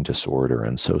eating disorder.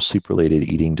 And so sleep-related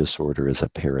eating disorder is a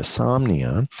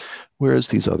parasomnia, whereas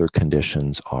these other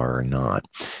conditions are not.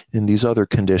 And these other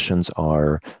conditions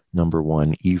are, number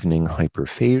 1, evening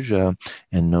hyperphagia,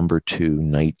 and number 2,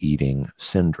 night eating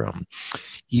syndrome.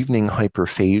 Evening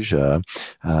hyperphagia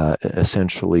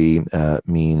essentially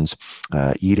means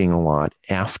eating a lot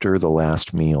after the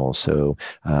last meal. So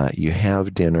you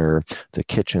have dinner, the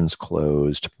kitchen's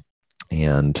closed,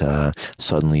 and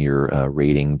suddenly you're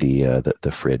raiding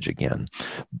the fridge again.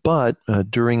 But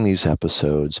during these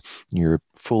episodes, you're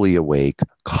fully awake,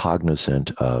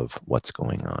 cognizant of what's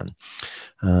going on.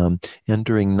 And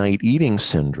during night eating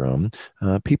syndrome,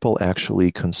 people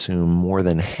actually consume more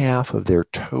than half of their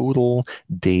total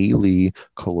daily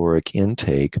caloric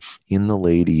intake in the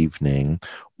late evening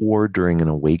or during an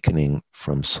awakening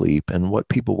from sleep. And what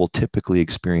people will typically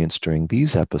experience during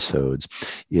these episodes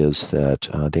is that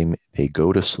they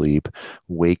go to sleep,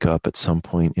 wake up at some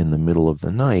point in the middle of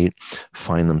the night,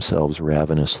 find themselves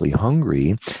ravenously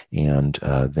hungry, and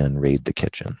then raid the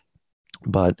kitchen.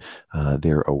 But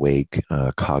they're awake,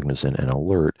 cognizant, and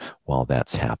alert while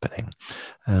that's happening.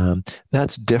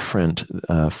 That's different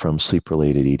from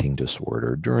sleep-related eating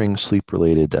disorder. During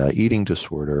sleep-related eating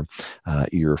disorder,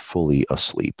 you're fully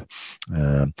asleep,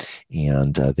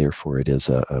 and therefore it is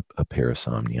a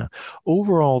parasomnia.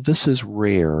 Overall, this is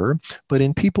rare, but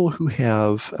in people who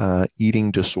have eating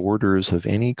disorders of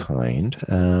any kind,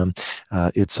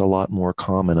 it's a lot more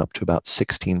common, up to about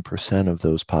 16% of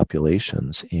those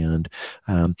populations. And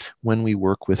when we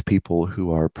work with people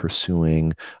who are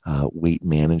pursuing weight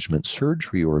management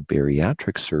surgery or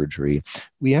bariatric surgery,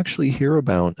 we actually hear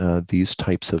about these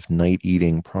types of night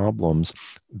eating problems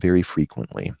very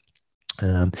frequently.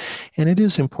 And it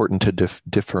is important to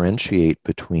differentiate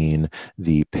between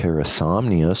the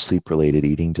parasomnia, sleep-related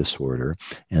eating disorder,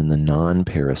 and the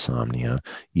non-parasomnia,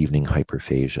 evening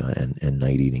hyperphagia and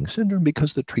night eating syndrome,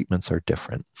 because the treatments are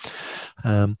different.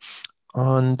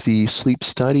 On the sleep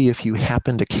study, if you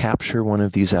happen to capture one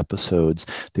of these episodes,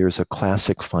 there's a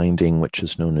classic finding which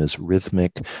is known as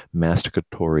rhythmic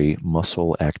masticatory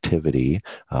muscle activity,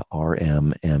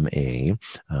 RMMA,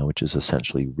 which is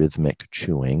essentially rhythmic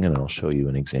chewing, and I'll show you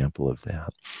an example of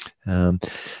that.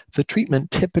 The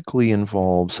treatment typically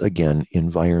involves, again,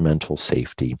 environmental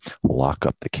safety. Lock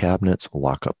up the cabinets,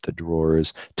 lock up the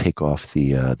drawers, take off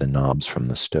the knobs from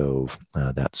the stove,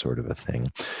 that sort of a thing.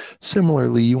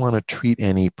 Similarly, you want to treat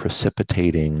any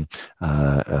precipitating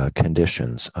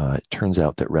conditions. It turns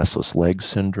out that restless leg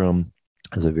syndrome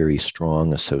has a very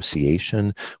strong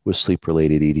association with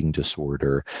sleep-related eating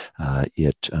disorder.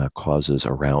 It causes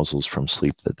arousals from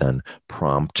sleep that then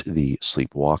prompt the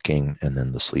sleepwalking and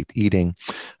then the sleep eating.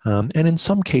 And in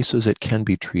some cases, it can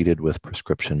be treated with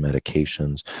prescription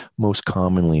medications. Most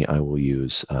commonly, I will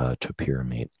use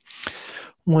topiramate.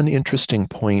 One interesting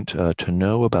point to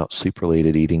know about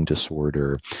sleep-related eating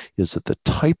disorder is that the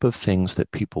type of things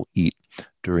that people eat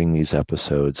during these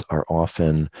episodes are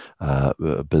often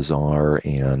bizarre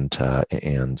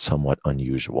and somewhat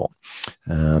unusual.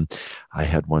 I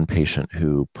had one patient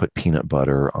who put peanut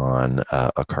butter on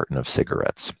a carton of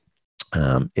cigarettes.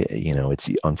 It's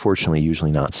unfortunately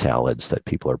usually not salads that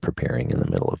people are preparing in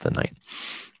the middle of the night.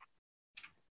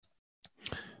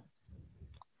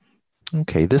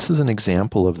 Okay, this is an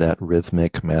example of that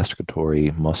rhythmic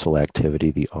masticatory muscle activity,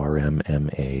 the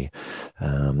RMMA,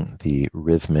 the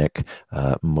rhythmic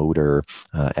motor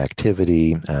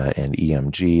activity and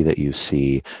EMG that you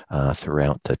see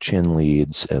throughout the chin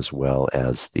leads, as well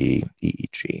as the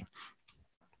EEG.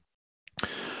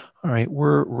 All right,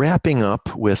 we're wrapping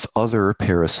up with other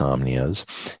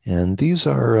parasomnias, and these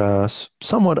are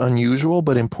somewhat unusual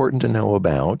but important to know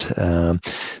about.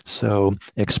 So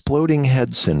exploding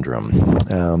head syndrome,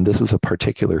 this is a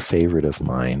particular favorite of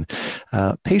mine.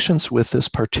 Patients with this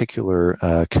particular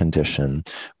condition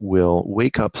will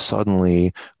wake up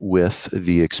suddenly with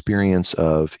the experience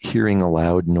of hearing a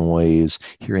loud noise,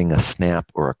 hearing a snap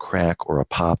or a crack or a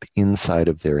pop inside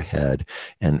of their head,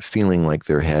 and feeling like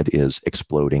their head is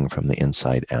exploding from the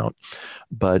inside out.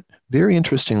 But very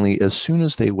interestingly, as soon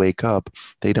as they wake up,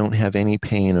 they don't have any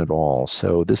pain at all.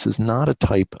 So this is not a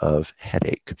type of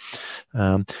headache.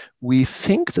 We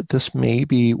think that this may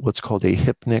be what's called a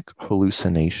hypnic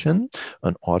hallucination,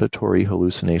 an auditory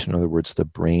hallucination. In other words, the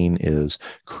brain is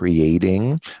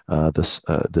creating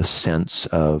the sense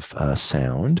of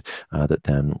sound that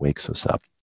then wakes us up.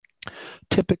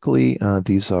 Typically,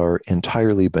 these are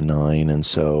entirely benign, and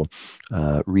so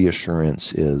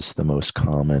reassurance is the most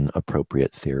common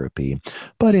appropriate therapy.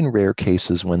 But in rare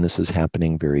cases, when this is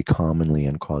happening very commonly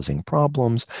and causing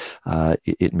problems,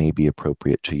 it may be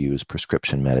appropriate to use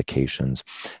prescription medications,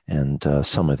 and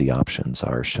some of the options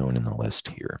are shown in the list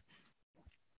here.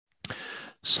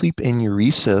 Sleep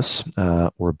enuresis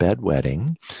or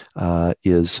bedwetting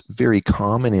is very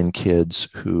common in kids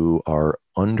who are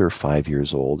under 5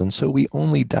 years old. And so we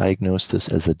only diagnose this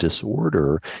as a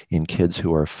disorder in kids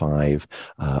who are 5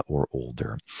 or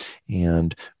older.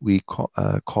 And we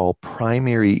call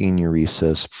primary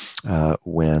enuresis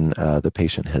when the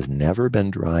patient has never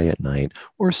been dry at night,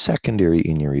 or secondary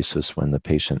enuresis when the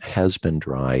patient has been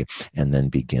dry and then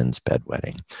begins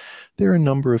bedwetting. There are a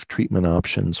number of treatment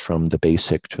options from the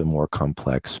basic to more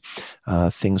complex.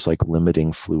 Things like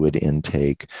limiting fluid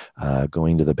intake,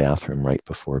 going to the bathroom right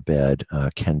before bed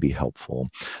can be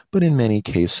helpful. But in many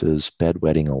cases,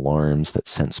 bedwetting alarms that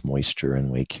sense moisture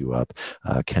and wake you up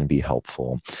can be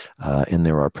helpful. And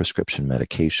there are prescription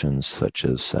medications such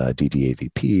as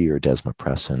DDAVP or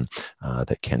desmopressin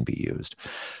that can be used.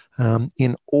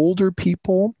 In older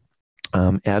people,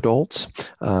 adults,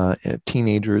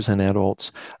 teenagers and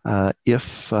adults,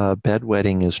 if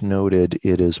bedwetting is noted,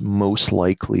 it is most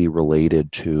likely related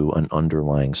to an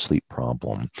underlying sleep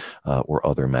problem or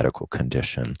other medical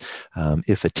condition.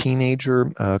 If a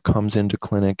teenager comes into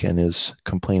clinic and is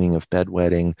complaining of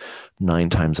bedwetting, 9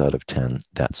 times out of 10,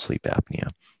 that's sleep apnea.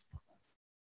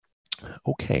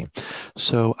 Okay,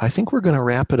 so I think we're going to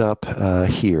wrap it up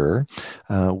here.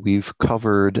 We've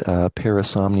covered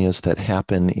parasomnias that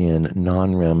happen in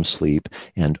non-REM sleep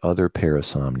and other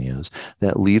parasomnias.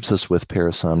 That leaves us with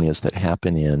parasomnias that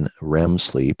happen in REM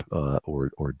sleep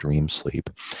or dream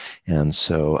sleep. And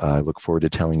so I look forward to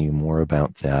telling you more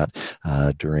about that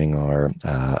during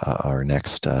our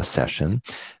next session.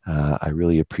 I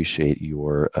really appreciate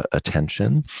your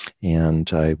attention,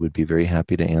 and I would be very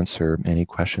happy to answer any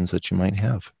questions that you might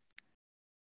have.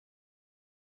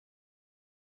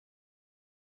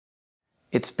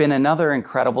 It's been another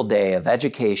incredible day of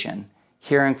education,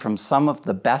 hearing from some of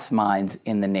the best minds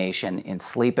in the nation in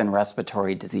sleep and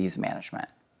respiratory disease management.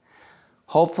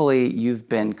 Hopefully, you've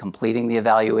been completing the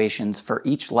evaluations for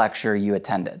each lecture you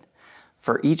attended.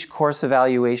 For each course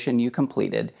evaluation you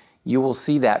completed, you will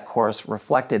see that course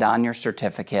reflected on your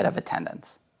certificate of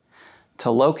attendance.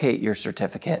 To locate your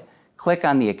certificate, click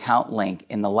on the account link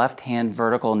in the left-hand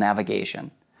vertical navigation.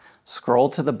 Scroll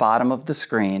to the bottom of the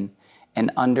screen,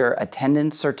 and under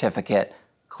Attendance Certificate,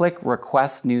 click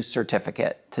Request New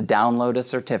Certificate to download a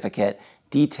certificate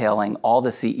detailing all the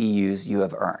CEUs you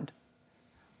have earned.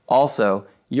 Also,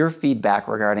 your feedback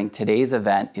regarding today's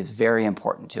event is very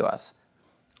important to us.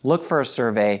 Look for a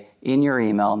survey in your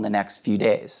email in the next few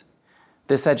days.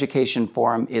 This education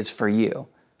forum is for you,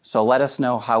 so let us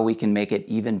know how we can make it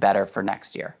even better for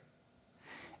next year.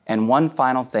 And one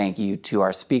final thank you to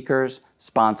our speakers,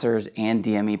 sponsors, and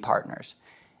DME partners,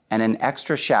 and an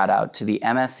extra shout out to the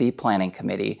MSc Planning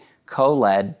Committee,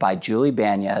 co-led by Julie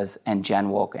Banyas and Jen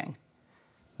Wolking.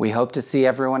 We hope to see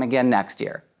everyone again next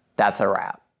year. That's a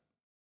wrap.